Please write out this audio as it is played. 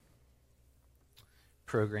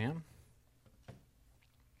program.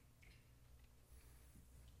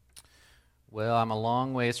 Well, I'm a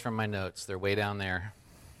long ways from my notes. They're way down there.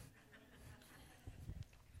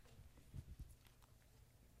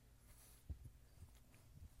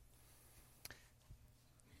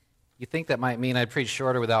 You think that might mean I preach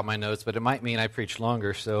shorter without my notes, but it might mean I preach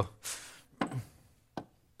longer, so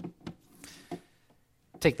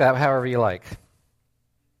take that however you like.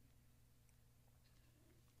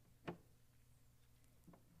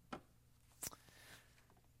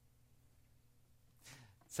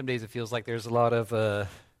 Some days it feels like there's a lot of,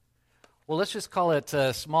 let's just call it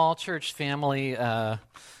small church family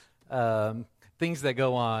things that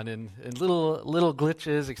go on and little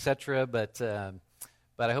glitches, etc., but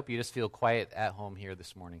I hope you just feel quiet at home here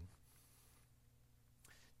this morning.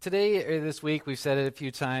 Today, or this week, we've said it a few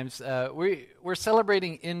times, we're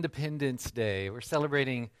celebrating Independence Day. We're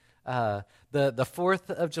celebrating the 4th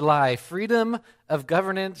of July, freedom of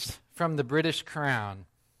governance from the British Crown.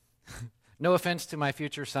 No offense to my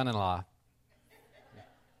future son-in-law.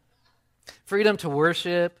 Freedom to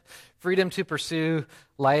worship, freedom to pursue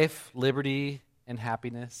life, liberty, and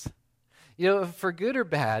happiness. You know, for good or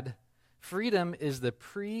bad, freedom is the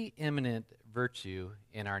preeminent virtue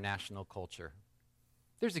in our national culture.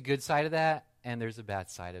 There's a good side of that, and there's a bad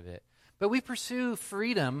side of it. But we pursue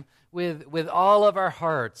freedom with all of our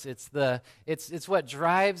hearts. It's what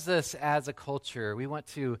drives us as a culture. We want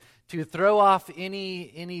to throw off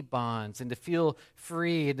any bonds and to feel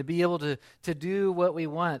free and to be able to do what we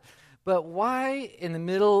want. But why, in the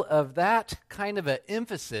middle of that kind of an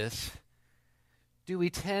emphasis, do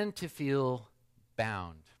we tend to feel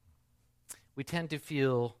bound? We tend to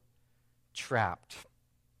feel trapped.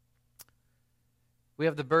 We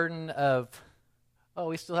have the burden of,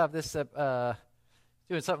 we still have this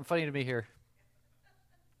doing something funny to me here.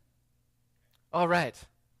 All right.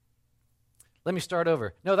 Let me start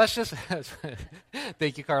over. No, that's just,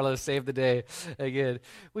 thank you, Carlos, saved the day again.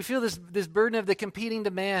 We feel this burden of the competing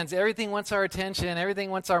demands. Everything wants our attention.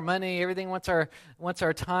 Everything wants our money. Everything wants our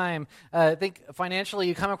time. I think financially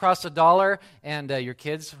you come across $1 and your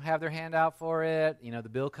kids have their hand out for it. You know, the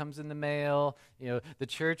bill comes in the mail. You know, the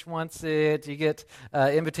church wants it. You get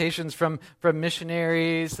invitations from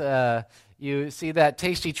missionaries. You see that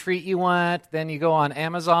tasty treat you want, then you go on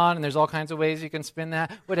Amazon, and there's all kinds of ways you can spend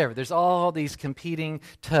that. Whatever. There's all these competing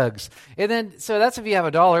tugs. And then, so that's if you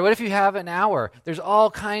have $1. What if you have an hour? There's all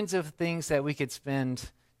kinds of things that we could spend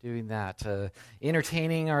doing that.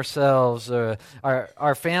 Entertaining ourselves.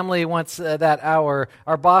 Our family wants that hour.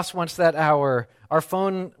 Our boss wants that hour. Our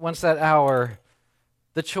phone wants that hour.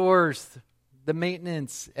 The chores, the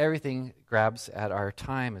maintenance, everything grabs at our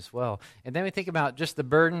time as well. And then we think about just the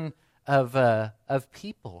burden of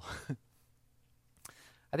people.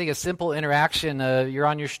 I think a simple interaction, you're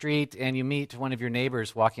on your street and you meet one of your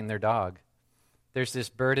neighbors walking their dog. There's this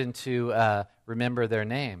burden to remember their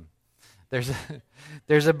name.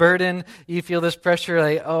 There's a burden, you feel this pressure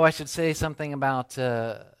like, I should say something about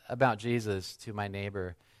Jesus to my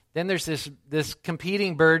neighbor. Then there's this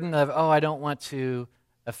competing burden of, I don't want to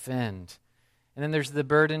offend. And then there's the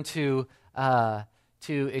burden to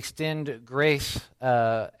extend grace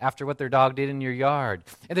after what their dog did in your yard.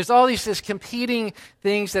 And there's all these competing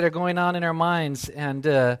things that are going on in our minds, and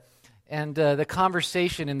the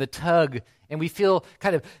conversation and the tug, and we feel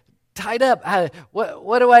kind of tied up.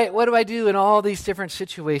 What do I do in all these different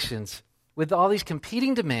situations? With all these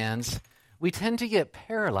competing demands, we tend to get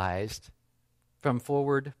paralyzed from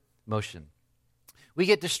forward motion. We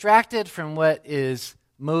get distracted from what is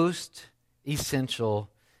most essential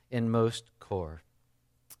and most core.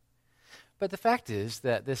 But the fact is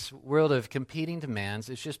that this world of competing demands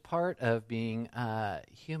is just part of being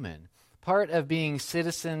human, part of being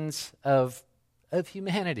citizens of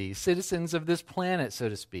humanity, citizens of this planet, so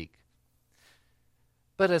to speak.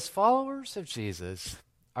 But as followers of Jesus,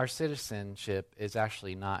 our citizenship is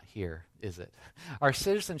actually not here, is it? Our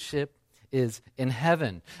citizenship is in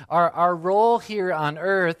heaven. Our role here on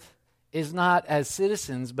earth is not as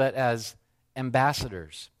citizens, but as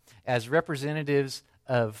ambassadors, as representatives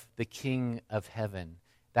of the King of Heaven.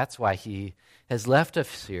 That's why he has left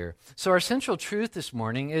us here. So our central truth this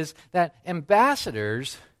morning is that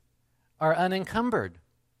ambassadors are unencumbered.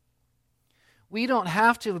 We don't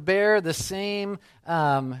have to bear the same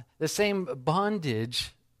bondage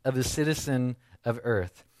of the citizen of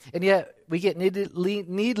earth. And yet we get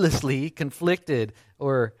needlessly conflicted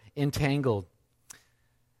or entangled.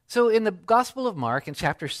 So in the Gospel of Mark, in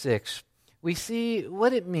chapter 6, we see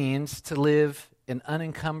what it means to live an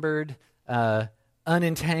unencumbered,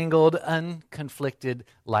 unentangled, unconflicted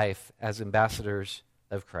life as ambassadors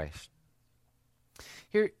of Christ.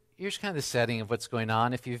 Here's here's kind of the setting of what's going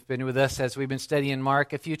on. If you've been with us as we've been studying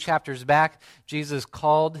Mark, a few chapters back, Jesus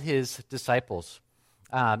called his disciples.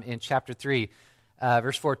 In chapter 3,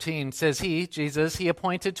 verse 14, says Jesus, he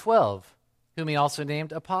appointed 12, whom he also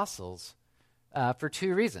named apostles, for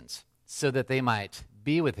two reasons, so that they might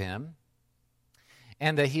be with him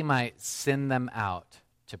and that he might send them out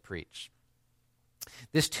to preach.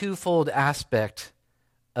 This twofold aspect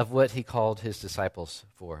of what he called his disciples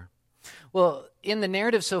for. Well, in the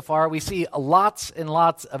narrative so far, we see lots and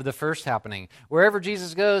lots of the first happening. Wherever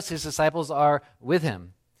Jesus goes, his disciples are with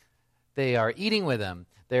him. They are eating with him.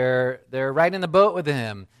 They're right in the boat with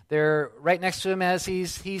him. They're right next to him as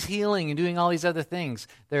he's healing and doing all these other things.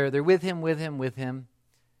 They're with him.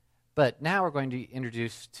 But now we're going to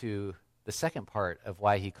introduce to the second part of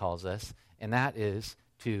why he calls us, and that is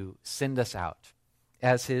to send us out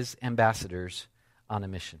as his ambassadors on a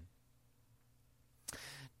mission.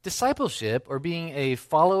 Discipleship, or being a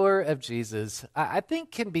follower of Jesus, I think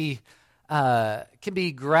can be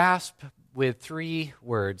grasped with three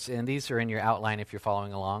words, and these are in your outline if you're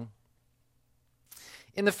following along.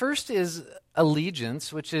 And the first is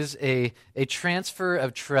allegiance, which is a transfer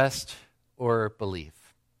of trust or belief.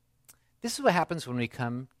 This is what happens when we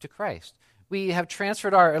come to Christ. We have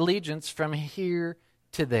transferred our allegiance from here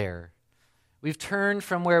to there. We've turned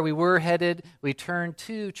from where we were headed. We turn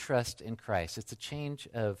to trust in Christ. It's a change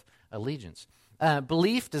of allegiance.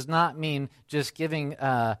 Belief does not mean just giving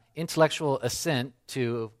intellectual assent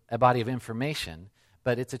to a body of information,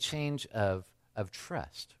 but it's a change of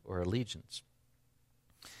trust or allegiance.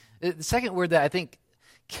 The second word that I think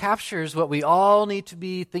captures what we all need to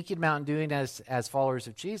be thinking about and doing as followers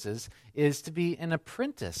of Jesus is to be an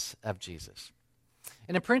apprentice of Jesus.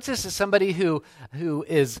 An apprentice is somebody who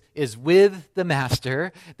is with the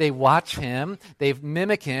master. They watch him, they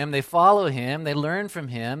mimic him, they follow him, they learn from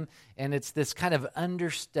him, and it's this kind of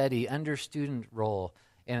understudy, understudent role.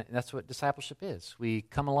 And that's what discipleship is. We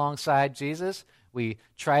come alongside Jesus, we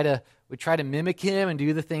try to mimic him and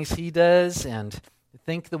do the things he does and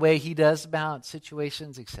think the way he does about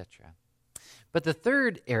situations, etc. But the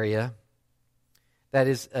third area that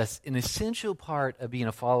is an essential part of being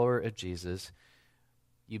a follower of Jesus,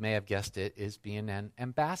 you may have guessed it, is being an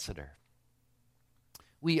ambassador.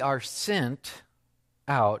 We are sent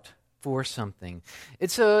out for something. And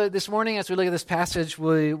so this morning, as we look at this passage,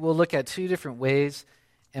 we'll look at two different ways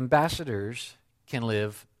ambassadors can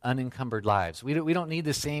live unencumbered lives. We don't need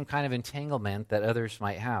the same kind of entanglement that others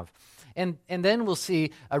might have. And then we'll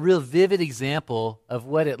see a real vivid example of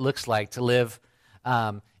what it looks like to live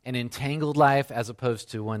an entangled life as opposed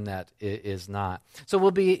to one that is not. So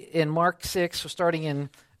we'll be in Mark 6, starting in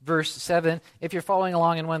verse 7. If you're following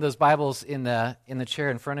along in one of those Bibles in the chair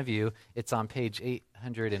in front of you, it's on page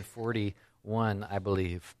 841, I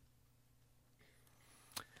believe.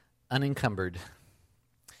 Unencumbered.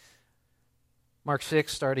 Mark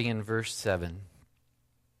 6, starting in verse 7.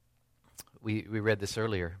 We read this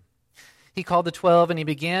earlier. He called the 12, and he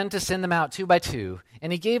began to send them out two by two,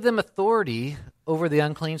 and he gave them authority over the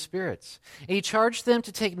unclean spirits. And he charged them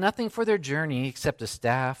to take nothing for their journey except a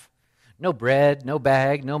staff, no bread, no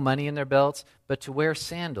bag, no money in their belts, but to wear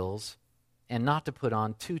sandals and not to put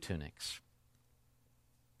on two tunics.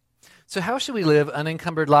 So how should we live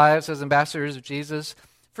unencumbered lives as ambassadors of Jesus?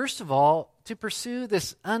 First of all, to pursue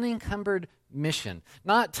this unencumbered mission,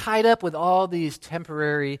 not tied up with all these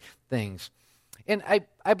temporary things. And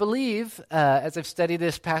I believe, as I've studied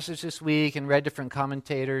this passage this week and read different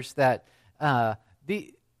commentators, that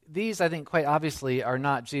these, I think, quite obviously are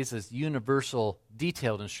not Jesus' universal,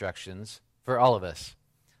 detailed instructions for all of us.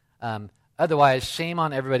 Otherwise, shame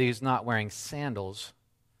on everybody who's not wearing sandals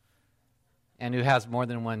and who has more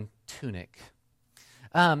than one tunic.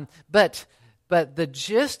 But the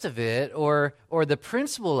gist of it, or the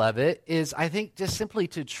principle of it, is, I think, just simply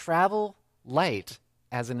to travel light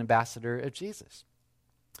as an ambassador of Jesus.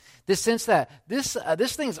 This sense that this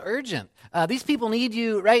thing's urgent. These people need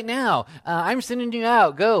you right now. I'm sending you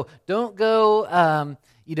out. Go. Don't go,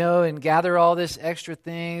 and gather all this extra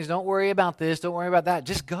things. Don't worry about this. Don't worry about that.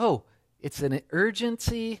 Just go. It's an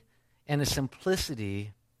urgency and a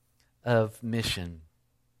simplicity of mission.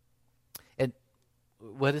 And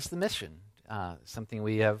what is the mission? Something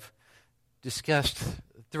we have discussed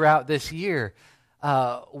throughout this year.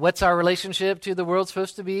 What's our relationship to the world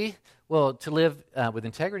supposed to be? Well, to live with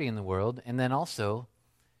integrity in the world, and then also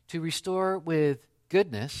to restore with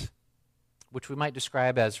goodness, which we might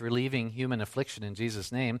describe as relieving human affliction in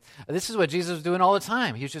Jesus' name. This is what Jesus was doing all the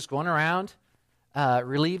time. He was just going around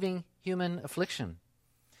relieving human affliction.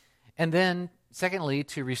 And then, secondly,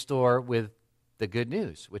 to restore with the good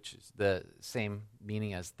news, which is the same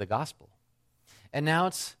meaning as the gospel. And now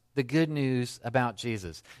it's the good news about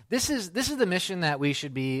Jesus. This is the mission that we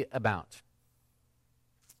should be about.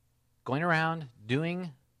 Going around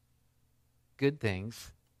doing good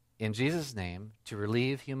things in Jesus' name to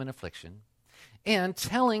relieve human affliction, and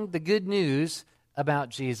telling the good news about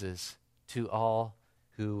Jesus to all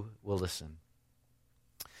who will listen.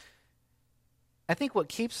 I think what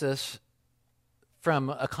keeps us from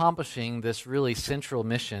accomplishing this really central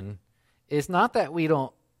mission is not that we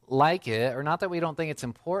don't like it, or not that we don't think it's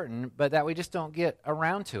important, but that we just don't get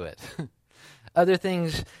around to it. Other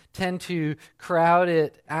things tend to crowd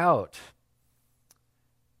it out.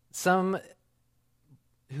 Some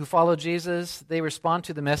who follow Jesus, they respond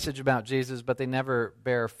to the message about Jesus, but they never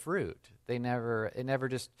bear fruit. It never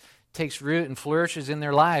just takes root and flourishes in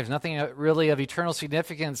their lives. Nothing really of eternal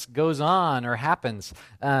significance goes on or happens.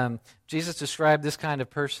 Jesus described this kind of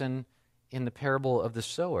person in the parable of the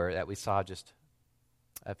sower that we saw just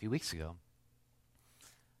a few weeks ago.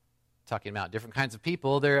 Talking about different kinds of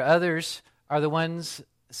people, there are others are the ones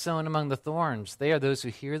sown among the thorns. They are those who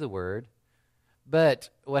hear the word. But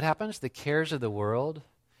what happens? The cares of the world,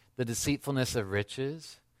 the deceitfulness of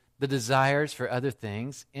riches, the desires for other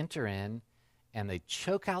things enter in, and they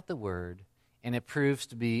choke out the word, and it proves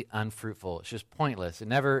to be unfruitful. It's just pointless.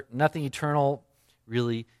 Nothing eternal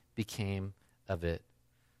really became of it.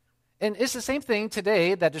 And it's the same thing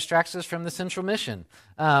today that distracts us from the central mission.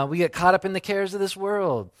 We get caught up in the cares of this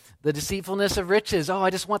world, the deceitfulness of riches. Oh, I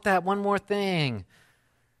just want that one more thing.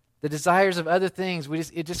 The desires of other things.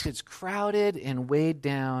 It just gets crowded and weighed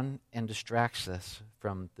down and distracts us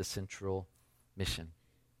from the central mission.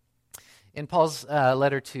 In Paul's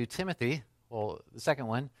letter to Timothy, well, the second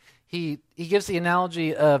one, he gives the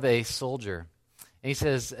analogy of a soldier. And he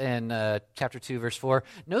says in chapter 2, verse 4,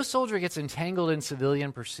 "No soldier gets entangled in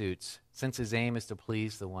civilian pursuits, since his aim is to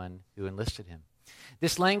please the one who enlisted him."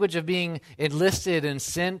 This language of being enlisted and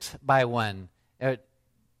sent by one,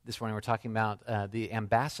 this morning we're talking about the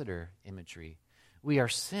ambassador imagery. We are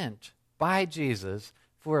sent by Jesus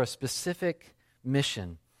for a specific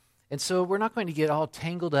mission. And so we're not going to get all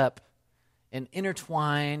tangled up and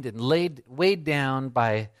intertwined and weighed down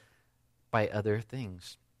by other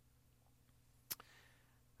things.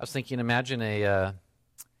 I was thinking, imagine a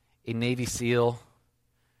Navy SEAL.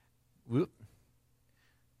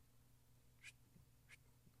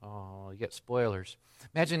 Oh, you get spoilers.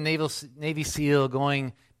 Imagine Navy SEAL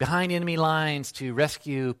going behind enemy lines to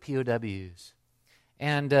rescue POWs.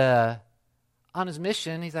 And on his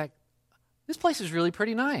mission, he's like, this place is really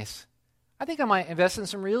pretty nice. I think I might invest in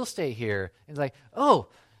some real estate here. And he's like,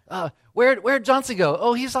 where'd Johnson go?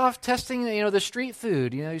 Oh, he's off testing, the street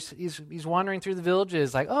food. He's wandering through the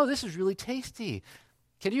villages. Like, oh, this is really tasty.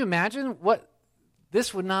 Can you imagine what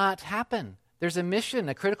this would not happen? There's a mission,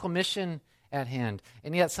 a critical mission at hand,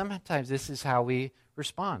 and yet sometimes this is how we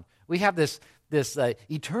respond. We have this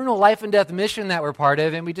eternal life and death mission that we're part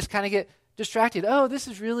of, and we just kind of get distracted. Oh, this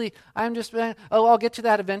is really. I'll get to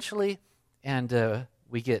that eventually, and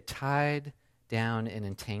we get tied down and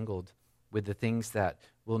entangled with the things that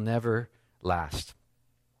will never last.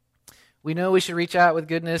 We know we should reach out with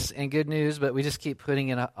goodness and good news, but we just keep putting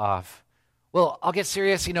it off. Well, I'll get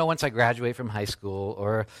serious, once I graduate from high school,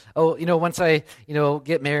 or, once I,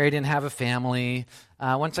 get married and have a family,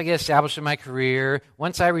 once I get established in my career,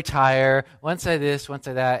 once I retire, once I this, once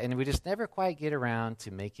I that, and we just never quite get around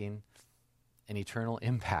to making an eternal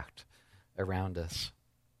impact around us.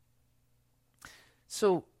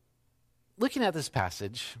 So, looking at this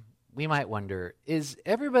passage, we might wonder, is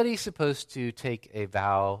everybody supposed to take a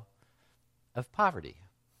vow of poverty?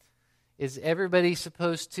 Is everybody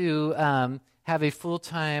supposed to have a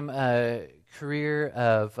full-time career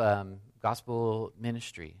of gospel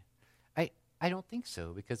ministry? I don't think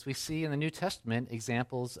so, because we see in the New Testament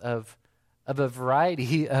examples of a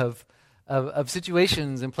variety of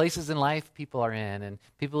situations and places in life people are in, and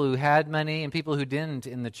people who had money and people who didn't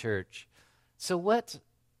in the church. So what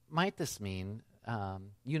might this mean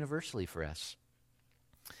universally for us?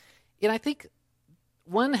 And I think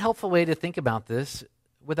one helpful way to think about this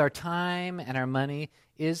with our time and our money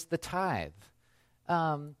is the tithe.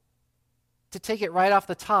 To take it right off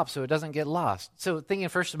the top so it doesn't get lost. So thinking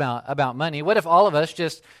first about money, what if all of us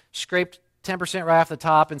just scraped 10% right off the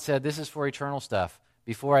top and said, this is for eternal stuff,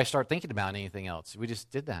 before I start thinking about anything else? We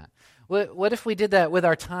just did that. What if we did that with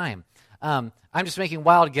our time? I'm just making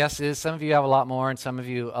wild guesses. Some of you have a lot more and some of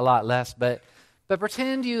you a lot less, but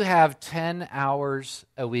pretend you have 10 hours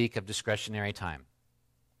a week of discretionary time.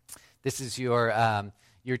 This is your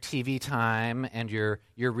TV time and your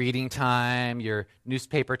reading time, your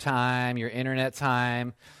newspaper time, your internet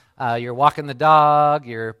time. You're walking the dog,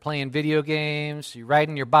 you're playing video games, you're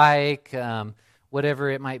riding your bike,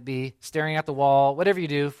 whatever it might be, staring at the wall, whatever you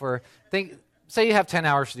do say you have 10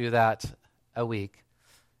 hours to do that a week.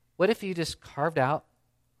 What if you just carved out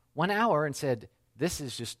 1 hour and said, this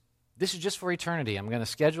is just for eternity. I'm going to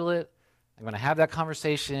schedule it. I'm going to have that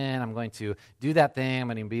conversation. I'm going to do that thing. I'm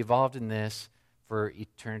going to be involved in this for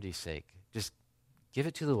eternity's sake. Just give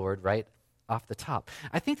it to the Lord right off the top.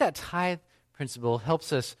 I think that tithe principle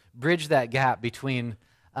helps us bridge that gap between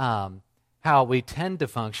how we tend to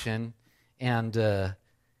function and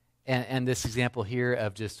this example here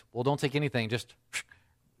of just, well, don't take anything, just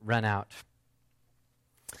run out.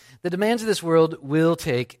 The demands of this world will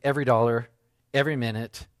take every dollar, every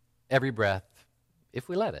minute, every breath, if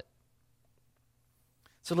we let it.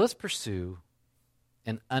 So let's pursue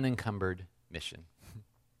an unencumbered mission.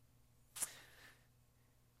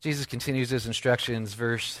 Jesus continues his instructions,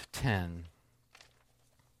 verse 10.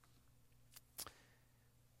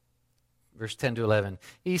 Verse 10 to 11.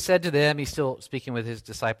 He said to them, he's still speaking with his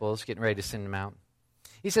disciples, getting ready to send them out.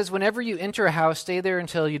 He says, whenever you enter a house, stay there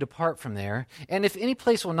until you depart from there. And if any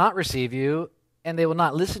place will not receive you, and they will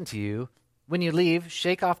not listen to you, when you leave,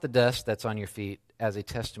 shake off the dust that's on your feet as a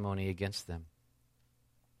testimony against them.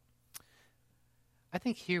 I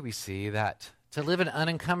think here we see that to live an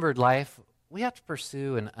unencumbered life, we have to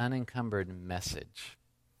pursue an unencumbered message.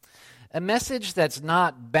 A message that's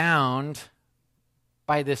not bound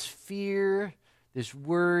by this fear, this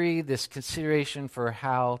worry, this consideration for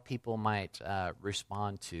how people might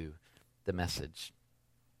respond to the message.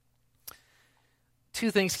 Two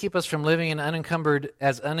things keep us from living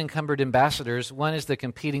as unencumbered ambassadors. One is the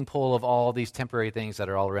competing pull of all these temporary things that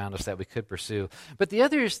are all around us that we could pursue. But the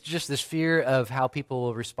other is just this fear of how people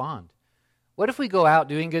will respond. What if we go out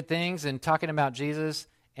doing good things and talking about Jesus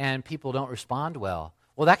and people don't respond well?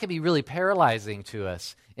 Well, that can be really paralyzing to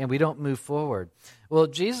us, and we don't move forward. Well,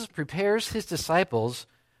 Jesus prepares his disciples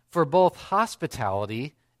for both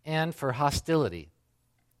hospitality and for hostility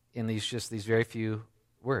in these very few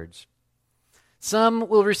words. Some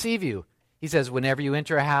will receive you. He says, whenever you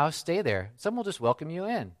enter a house, stay there. Some will just welcome you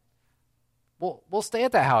in. We'll stay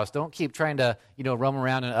at that house. Don't keep trying to, roam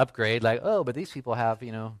around and upgrade like, oh, but these people have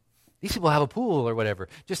a pool or whatever.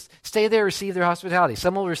 Just stay there, receive their hospitality.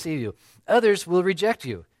 Some will receive you. Others will reject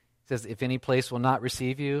you. He says, if any place will not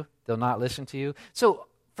receive you, they'll not listen to you. So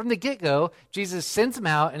from the get-go, Jesus sends them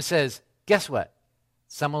out and says, guess what?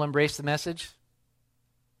 Some will embrace the message.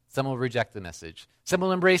 Some will reject the message. Some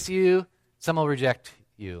will embrace you. Some will reject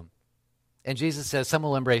you. And Jesus says, some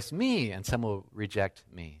will embrace me and some will reject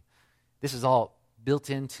me. This is all built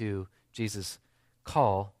into Jesus'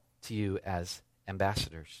 call to you as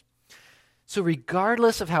ambassadors. So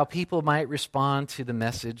regardless of how people might respond to the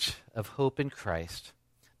message of hope in Christ,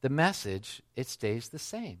 the message, it stays the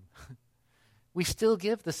same. We still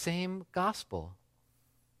give the same gospel.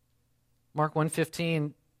 Mark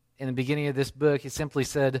 1:15, in the beginning of this book, he simply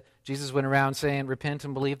said, Jesus went around saying, repent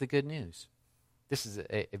and believe the good news. This is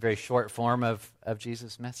a very short form of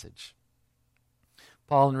Jesus' message.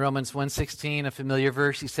 Paul in Romans 1:16, a familiar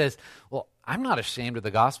verse, he says, well, I'm not ashamed of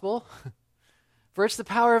the gospel. For it's the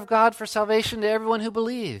power of God for salvation to everyone who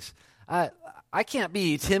believes. I can't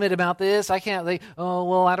be timid about this. I can't I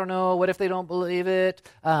don't know. What if they don't believe it?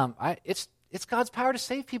 It's God's power to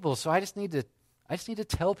save people. So I just need to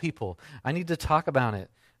tell people. I need to talk about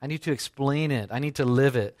it. I need to explain it. I need to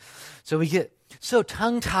live it. So we get so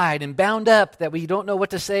tongue-tied and bound up that we don't know what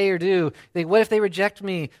to say or do. What if they reject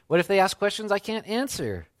me? What if they ask questions I can't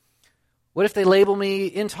answer? What if they label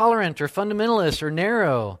me intolerant or fundamentalist or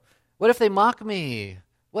narrow? What if they mock me?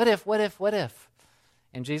 What if?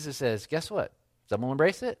 And Jesus says, guess what? Some will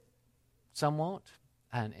embrace it, some won't.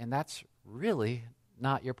 And that's really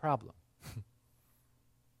not your problem.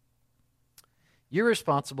 You're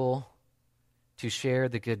responsible to share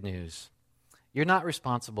the good news. You're not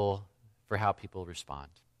responsible for how people respond.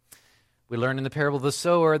 We learn in the parable of the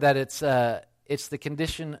sower that it's the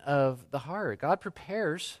condition of the heart. God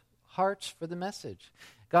prepares hearts for the message.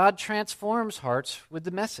 God transforms hearts with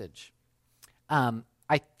the message.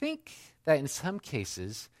 I think that in some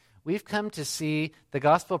cases, we've come to see the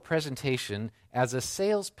gospel presentation as a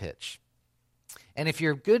sales pitch. And if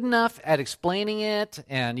you're good enough at explaining it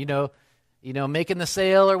and, making the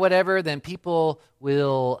sale or whatever, then people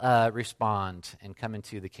will respond and come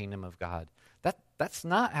into the kingdom of God. That's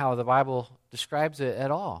not how the Bible describes it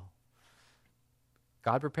at all.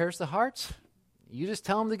 God prepares the hearts. You just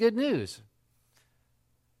tell them the good news.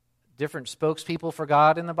 Different spokespeople for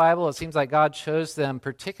God in the Bible, it seems like God chose them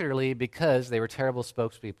particularly because they were terrible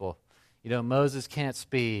spokespeople. Moses can't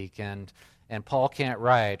speak and Paul can't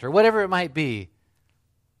write or whatever it might be.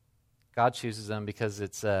 God chooses them because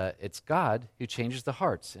it's God who changes the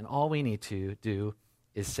hearts, and all we need to do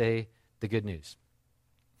is say the good news.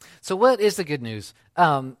 So what is the good news?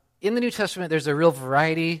 In the New Testament, there's a real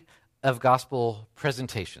variety of gospel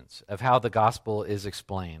presentations of how the gospel is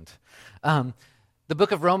explained. The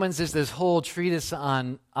book of Romans is this whole treatise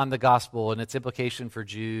on the gospel and its implication for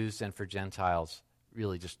Jews and for Gentiles.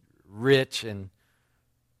 Really just rich and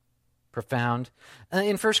profound.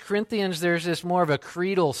 In 1 Corinthians, there's this more of a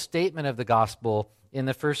creedal statement of the gospel. In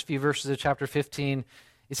the first few verses of chapter 15,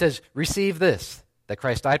 it says, receive this, that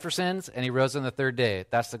Christ died for sins and he rose on the third day.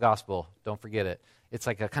 That's the gospel. Don't forget it. It's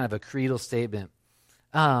like a kind of a creedal statement.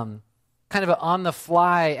 Kind of an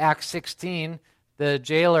on-the-fly Acts 16, the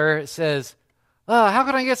jailer says, how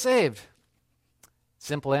can I get saved?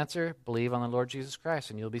 Simple answer, believe on the Lord Jesus Christ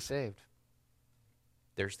and you'll be saved.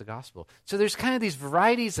 There's the gospel. So there's kind of these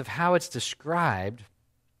varieties of how it's described,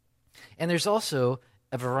 and there's also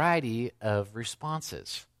a variety of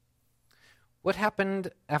responses. What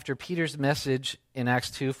happened after Peter's message in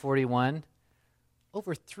Acts 2:41?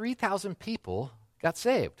 Over 3,000 people got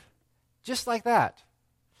saved. Just like that.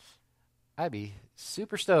 I'd be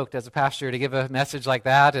super stoked as a pastor to give a message like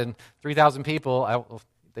that, and 3,000 people,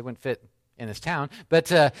 they wouldn't fit in this town, but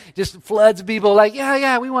just floods of people like,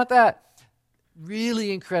 yeah, we want that.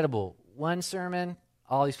 Really incredible. One sermon,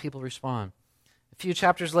 all these people respond. A few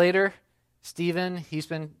chapters later, Stephen, he's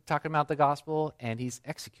been talking about the gospel, and he's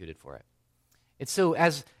executed for it. And so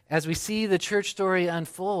as we see the church story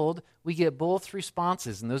unfold, we get both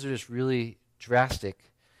responses, and those are just really drastic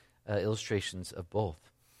illustrations of both.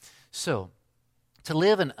 So, to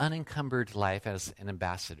live an unencumbered life as an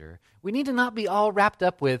ambassador, we need to not be all wrapped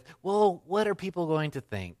up with, well, what are people going to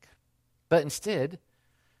think? But instead,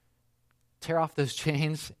 tear off those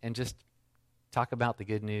chains and just talk about the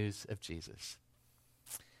good news of Jesus.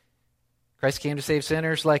 Christ came to save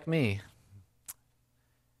sinners like me.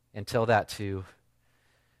 And tell that to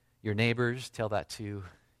your neighbors, tell that to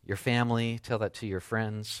your family, tell that to your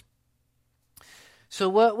friends. So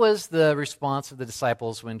what was the response of the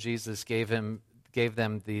disciples when Jesus gave them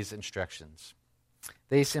these instructions?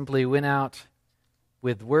 They simply went out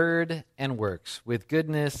with word and works, with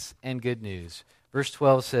goodness and good news. Verse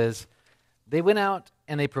 12 says, they went out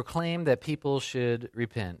and they proclaimed that people should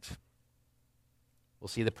repent. We'll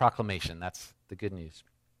see the proclamation. That's the good news.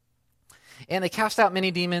 And they cast out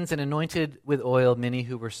many demons and anointed with oil many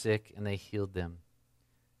who were sick, and they healed them.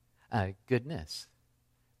 Goodness.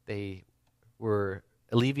 They were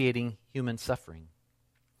alleviating human suffering.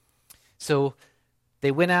 So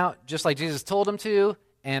they went out just like Jesus told them to,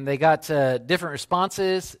 and they got different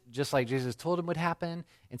responses just like Jesus told them would happen.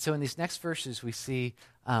 And so in these next verses we see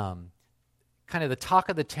kind of the talk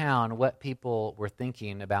of the town, what people were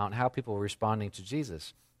thinking about and how people were responding to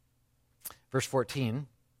Jesus. Verse 14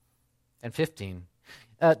 and 15.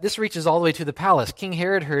 This reaches all the way to the palace. King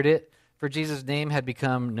Herod heard it, for Jesus' name had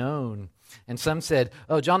become known. And some said,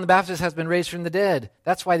 John the Baptist has been raised from the dead.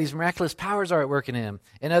 That's why these miraculous powers are at work in him.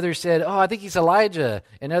 And others said, I think he's Elijah.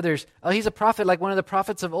 And others, he's a prophet like one of the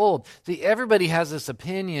prophets of old. See, everybody has this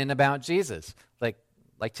opinion about Jesus.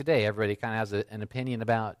 Like today, everybody kind of has an opinion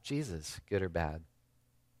about Jesus, good or bad.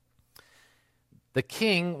 The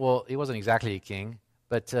king, well, he wasn't exactly a king,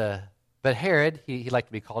 but Herod, he liked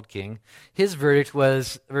to be called king. His verdict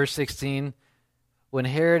was, verse 16, when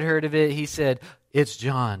Herod heard of it, he said, it's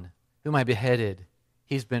John, whom I beheaded.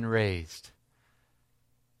 He's been raised.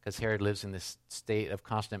 Because Herod lives in this state of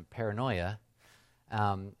constant paranoia.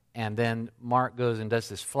 And then Mark goes and does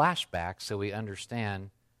this flashback so we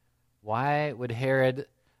understand why would Herod,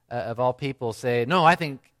 of all people, say, no, I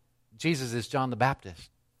think Jesus is John the Baptist.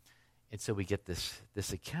 And so we get this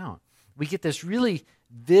account. We get this really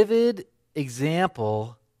vivid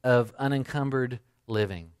example of unencumbered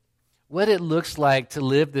living. What it looks like to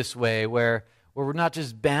live this way where we're not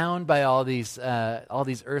just bound by all these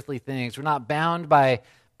earthly things. We're not bound by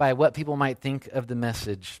what people might think of the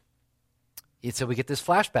message. And so we get this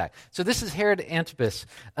flashback. So this is Herod Antipas.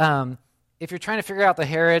 If you're trying to figure out the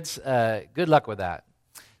Herods, good luck with that.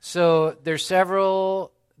 So there's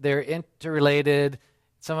several. They're interrelated.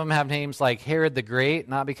 Some of them have names like Herod the Great,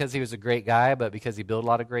 not because he was a great guy, but because he built a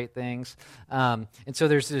lot of great things. And so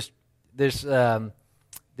there's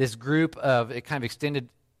this group of it kind of extended,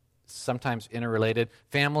 sometimes interrelated,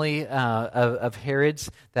 family of Herods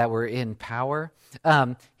that were in power.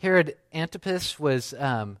 Herod Antipas was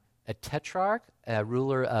a tetrarch, a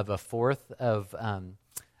ruler of a fourth of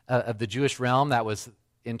the Jewish realm that was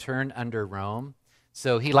in turn under Rome.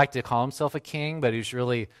 So he liked to call himself a king, but he was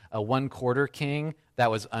really a one-quarter king that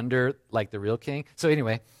was under like the real king. So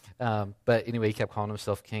anyway, he kept calling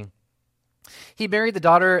himself king. He married the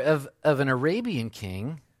daughter of an Arabian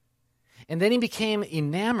king, and then he became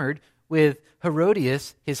enamored with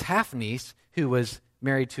Herodias, his half-niece, who was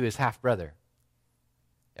married to his half-brother.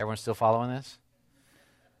 Everyone still following this?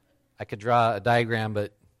 I could draw a diagram,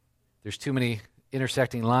 but there's too many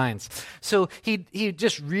intersecting lines. So he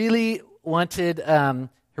just really wanted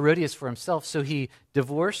Herodias for himself, so he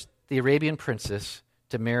divorced the Arabian princess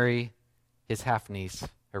to marry his half-niece,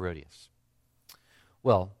 Herodias.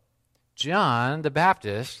 Well, John the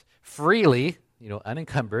Baptist freely,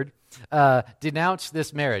 unencumbered, denounced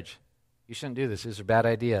this marriage. You shouldn't do this. This is a bad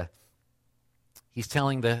idea. He's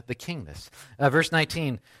telling the king this. Verse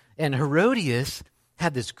 19, and Herodias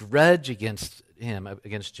had this grudge against him,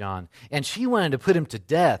 against John, and she wanted to put him to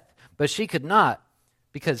death, but she could not,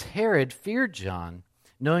 because Herod feared John,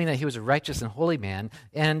 knowing that he was a righteous and holy man,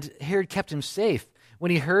 and Herod kept him safe. When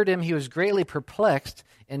he heard him, he was greatly perplexed,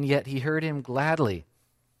 and yet he heard him gladly.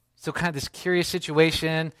 So kind of this curious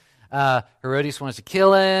situation. Herodias wants to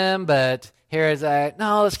kill him, but Herod's like,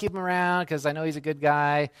 no, let's keep him around because I know he's a good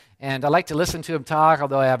guy, and I like to listen to him talk,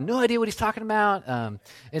 although I have no idea what he's talking about.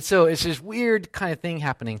 And so it's this weird kind of thing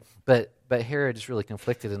happening, but Herod is really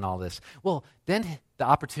conflicted in all this. Well, then the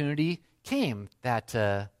opportunity came that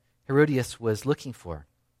Herodias was looking for.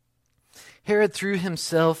 Herod threw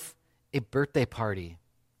himself a birthday party,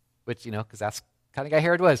 which, because that's kind of guy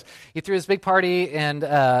Herod was. He threw this big party, and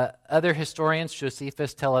other historians,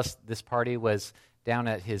 Josephus, tell us this party was down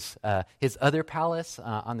at his other palace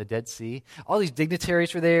on the Dead Sea. All these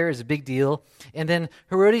dignitaries were there. It was a big deal. And then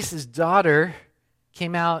Herodias' daughter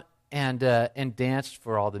came out and danced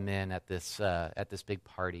for all the men at this big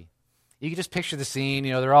party. You can just picture the scene.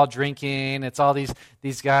 They're all drinking. It's all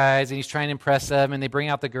these guys, and he's trying to impress them, and they bring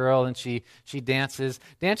out the girl, and she dances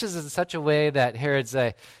in such a way that Herod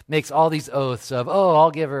makes all these oaths of,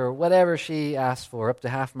 I'll give her whatever she asks for, up to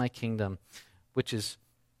half my kingdom, which is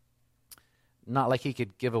not like he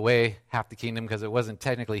could give away half the kingdom because it wasn't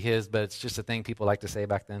technically his, but it's just a thing people like to say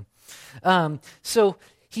back then. So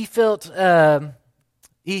he felt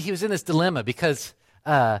he was in this dilemma because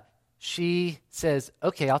she says,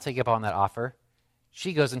 okay, I'll take you up on that offer.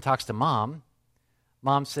 She goes and talks to Mom.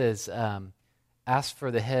 Mom says, ask for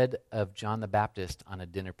the head of John the Baptist on a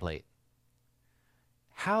dinner plate.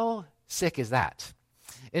 How sick is that?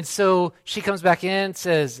 And so she comes back in and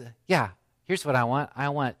says, yeah, here's what I want. I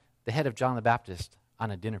want the head of John the Baptist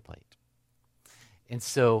on a dinner plate. And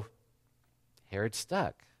so Herod's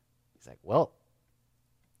stuck. He's like, well,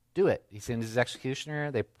 do it. He sends his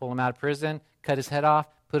executioner. They pull him out of prison, cut his head off,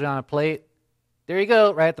 put it on a plate. There you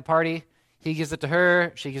go, right at the party. He gives it to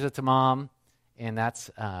her. She gives it to Mom. And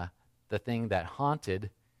that's the thing that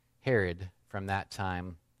haunted Herod from that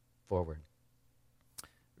time forward.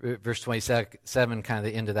 Verse 27, kind of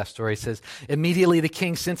the end of that story, says, immediately the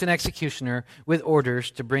king sent an executioner with orders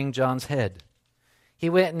to bring John's head. He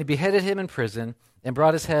went and beheaded him in prison and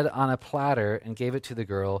brought his head on a platter and gave it to the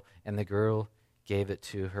girl, and the girl gave it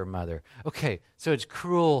to her mother. Okay, so it's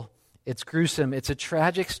cruel, it's gruesome, it's a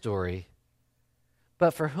tragic story.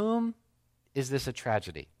 But for whom is this a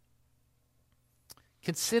tragedy?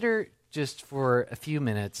 Consider just for a few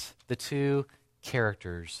minutes the two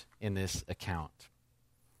characters in this account.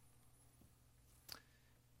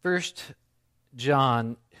 First,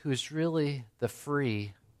 John, who's really the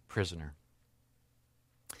free prisoner.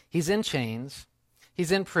 He's in chains,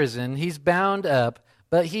 he's in prison, he's bound up,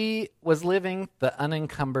 but he was living the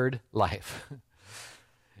unencumbered life.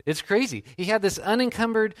 It's crazy. He had this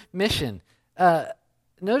unencumbered mission.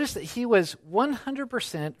 Notice that he was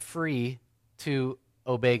 100% free to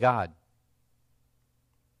obey God.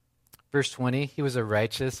 Verse 20, he was a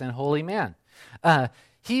righteous and holy man.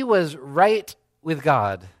 He was right with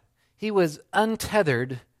God. He was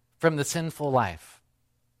untethered from the sinful life.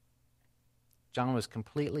 John was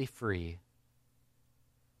completely free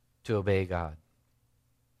to obey God.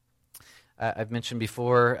 I've mentioned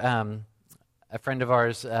before a friend of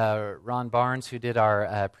ours, Ron Barnes, who did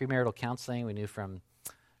our premarital counseling. We knew from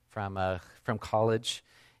college.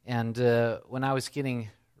 And when I was getting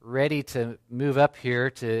ready to move up here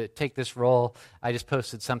to take this role, I just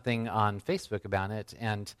posted something on Facebook about it.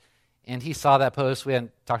 And he saw that post. We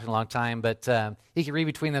hadn't talked in a long time, but he could read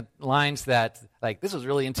between the lines that, this was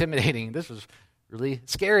really intimidating. This was really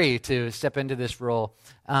scary to step into this role.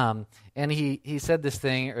 And he said this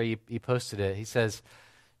thing, or he posted it. He says,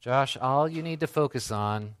 Josh, all you need to focus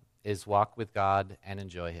on is walk with God and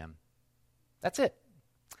enjoy Him. That's it.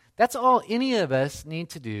 That's all any of us need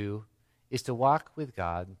to do, is to walk with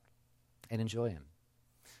God and enjoy Him.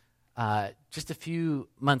 Just a few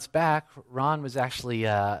months back, Ron was actually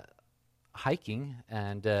hiking,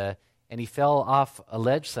 and and he fell off a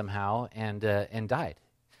ledge somehow and died.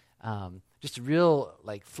 Just a real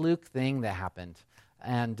like fluke thing that happened.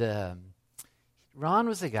 And Ron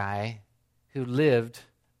was a guy who lived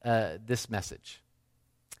this message.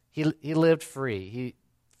 He lived free. He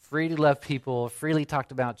free to love people, freely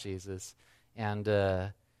talked about Jesus, and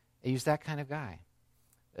he was that kind of guy.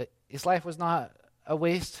 His life was not a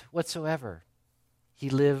waste whatsoever. He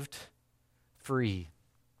lived free.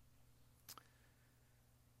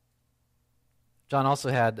 John also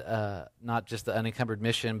had not just the unencumbered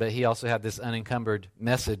mission, but he also had this unencumbered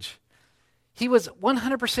message. He was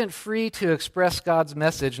 100% free to express God's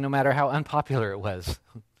message no matter how unpopular it was.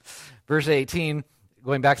 Verse 18,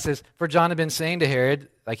 going back, says, "For John had been saying to Herod,"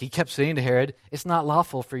 like he kept saying to Herod, "it's not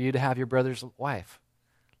lawful for you to have your brother's wife."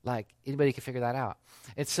 Like anybody could figure that out.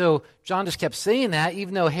 And so John just kept saying that,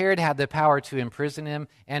 even though Herod had the power to imprison him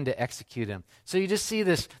and to execute him. So you just see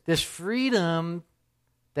this freedom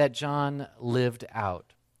that John lived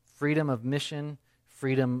out. Freedom of mission,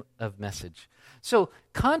 freedom of message. So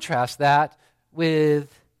contrast that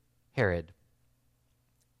with Herod,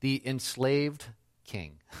 the enslaved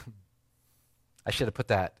king. I should have put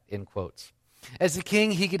that in quotes. As a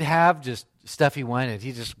king, he could have just stuff he wanted.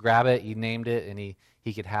 He just grab it, he named it, and he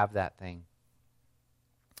could have that thing.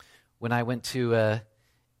 When I went to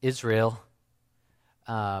Israel,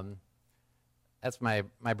 that's my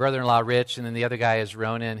brother-in-law, Rich, and then the other guy is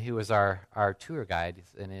Ronan, who was our tour guide.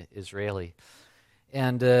 He's an Israeli.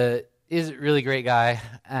 And he's a really great guy.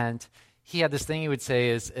 And he had this thing he would say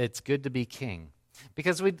is, "It's good to be king."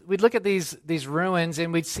 Because we'd look at these ruins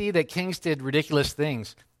and we'd see that kings did ridiculous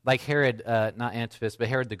things, like Herod, not Antipas, but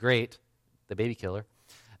Herod the Great, the baby killer.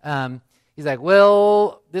 He's like,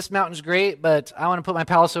 "Well, this mountain's great, but I want to put my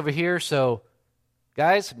palace over here, so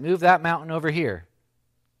guys, move that mountain over here."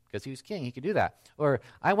 Because he was king, he could do that. Or,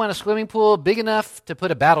 "I want a swimming pool big enough to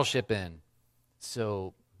put a battleship in."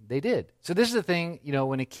 So they did. So this is the thing,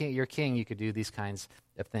 when you're king, you could do these kinds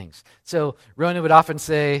of things. So Ronan would often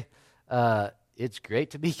say, "It's great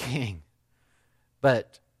to be king."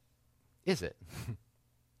 But is it?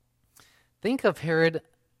 Think of Herod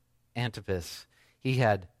Antipas. He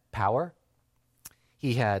had power.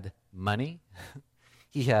 He had money.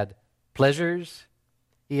 He had pleasures.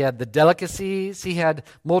 He had the delicacies. He had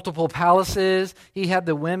multiple palaces. He had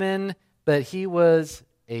the women, but he was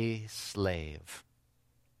a slave.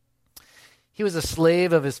 He was a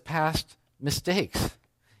slave of his past mistakes.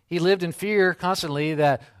 He lived in fear constantly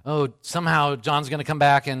that, somehow John's going to come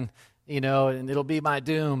back and it'll be my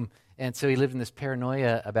doom. And so he lived in this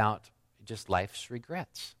paranoia about just life's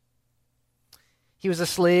regrets. He was a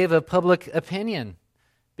slave of public opinion.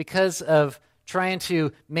 Because of trying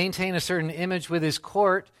to maintain a certain image with his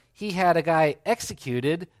court, he had a guy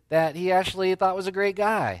executed that he actually thought was a great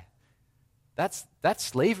guy. That's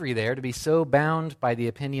slavery there, to be so bound by the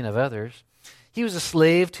opinion of others. He was a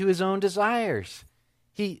slave to his own desires.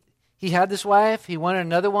 He had this wife. He wanted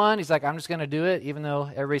another one. He's like, "I'm just going to do it, even though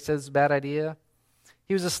everybody says it's a bad idea."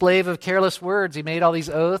 He was a slave of careless words. He made all these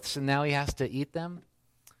oaths, and now he has to eat them.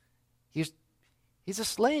 He's a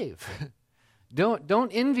slave.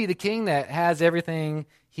 Don't envy the king that has everything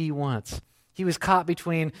he wants. He was caught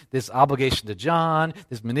between this obligation to John,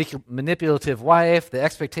 this manipulative wife, the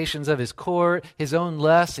expectations of his court, his own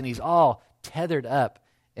lusts, and he's all tethered up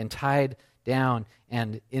and tied down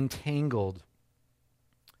and entangled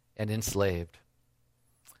and enslaved.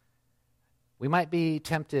 We might be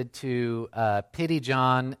tempted to pity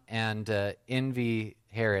John and envy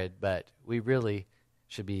Herod, but we really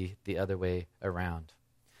should be the other way around.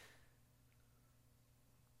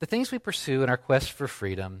 The things we pursue in our quest for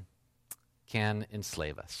freedom can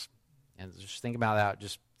enslave us. And just think about that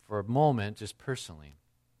just for a moment, just personally.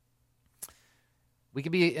 We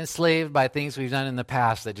can be enslaved by things we've done in the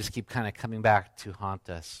past that just keep kind of coming back to haunt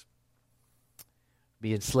us.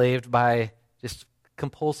 Be enslaved by just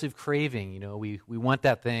compulsive craving. We want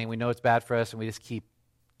that thing. We know it's bad for us, and we just keep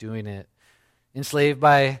doing it. Enslaved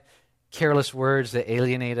by careless words that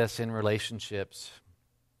alienate us in relationships.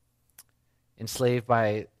 Enslaved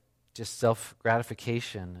by just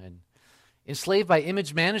self-gratification, and enslaved by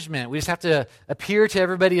image management. We just have to appear to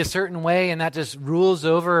everybody a certain way, and that just rules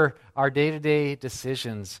over our day-to-day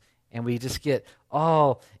decisions, and we just get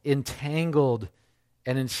all entangled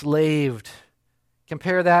and enslaved.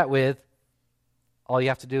 Compare that with all you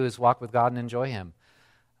have to do is walk with God and enjoy Him.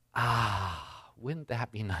 Wouldn't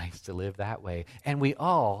that be nice to live that way? And we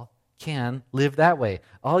all can live that way.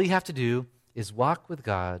 All you have to do is walk with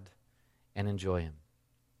God and enjoy Him.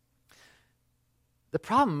 The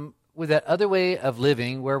problem with that other way of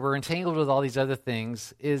living, where we're entangled with all these other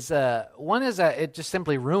things, is one is that it just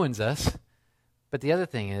simply ruins us. But the other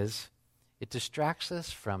thing is It distracts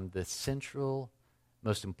us from the central,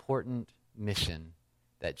 most important mission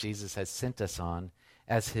that Jesus has sent us on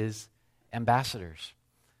as his ambassadors.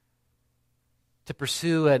 To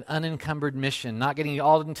pursue an unencumbered mission, not getting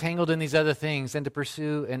all entangled in these other things, and to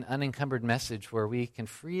pursue an unencumbered message where we can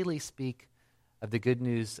freely speak of the good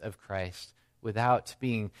news of Christ without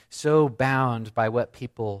being so bound by what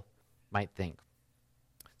people might think.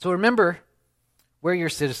 So remember where your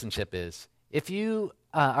citizenship is. If you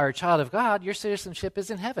are a child of God, your citizenship is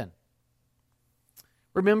in heaven.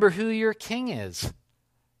 Remember who your king is.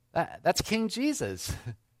 That's King Jesus.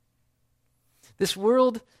 This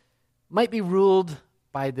world might be ruled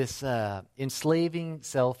by this enslaving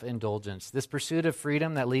self-indulgence, this pursuit of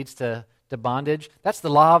freedom that leads to bondage. That's the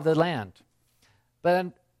law of the land. But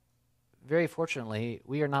very fortunately,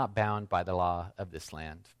 we are not bound by the law of this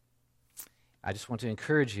land. I just want to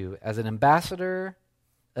encourage you, as an ambassador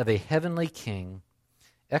of a heavenly king,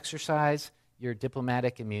 exercise your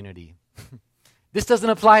diplomatic immunity. This doesn't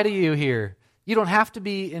apply to you here. You don't have to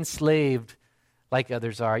be enslaved like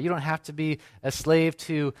others are. You don't have to be a slave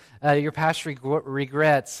to your past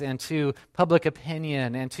regrets and to public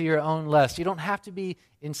opinion and to your own lust. You don't have to be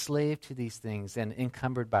enslaved to these things and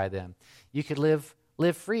encumbered by them. You could live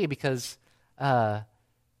free because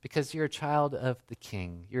you're a child of the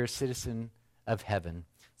King. You're a citizen of heaven.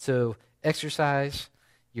 So exercise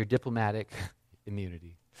your diplomatic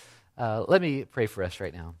immunity. Let me pray for us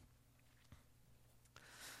right now.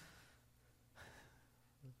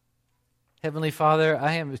 Heavenly Father,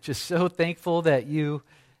 I am just so thankful that you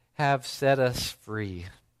have set us free.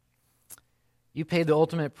 You paid the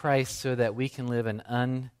ultimate price so that we can live an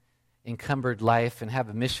unencumbered life and have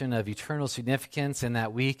a mission of eternal significance, and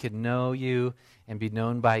that we could know you and be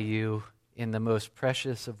known by you in the most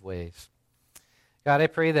precious of ways. God, I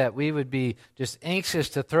pray that we would be just anxious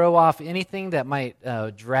to throw off anything that might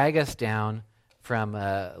drag us down from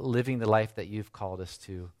living the life that you've called us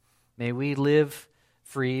to. May we live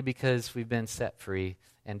free because we've been set free,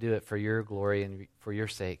 and do it for your glory and for your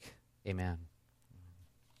sake. Amen.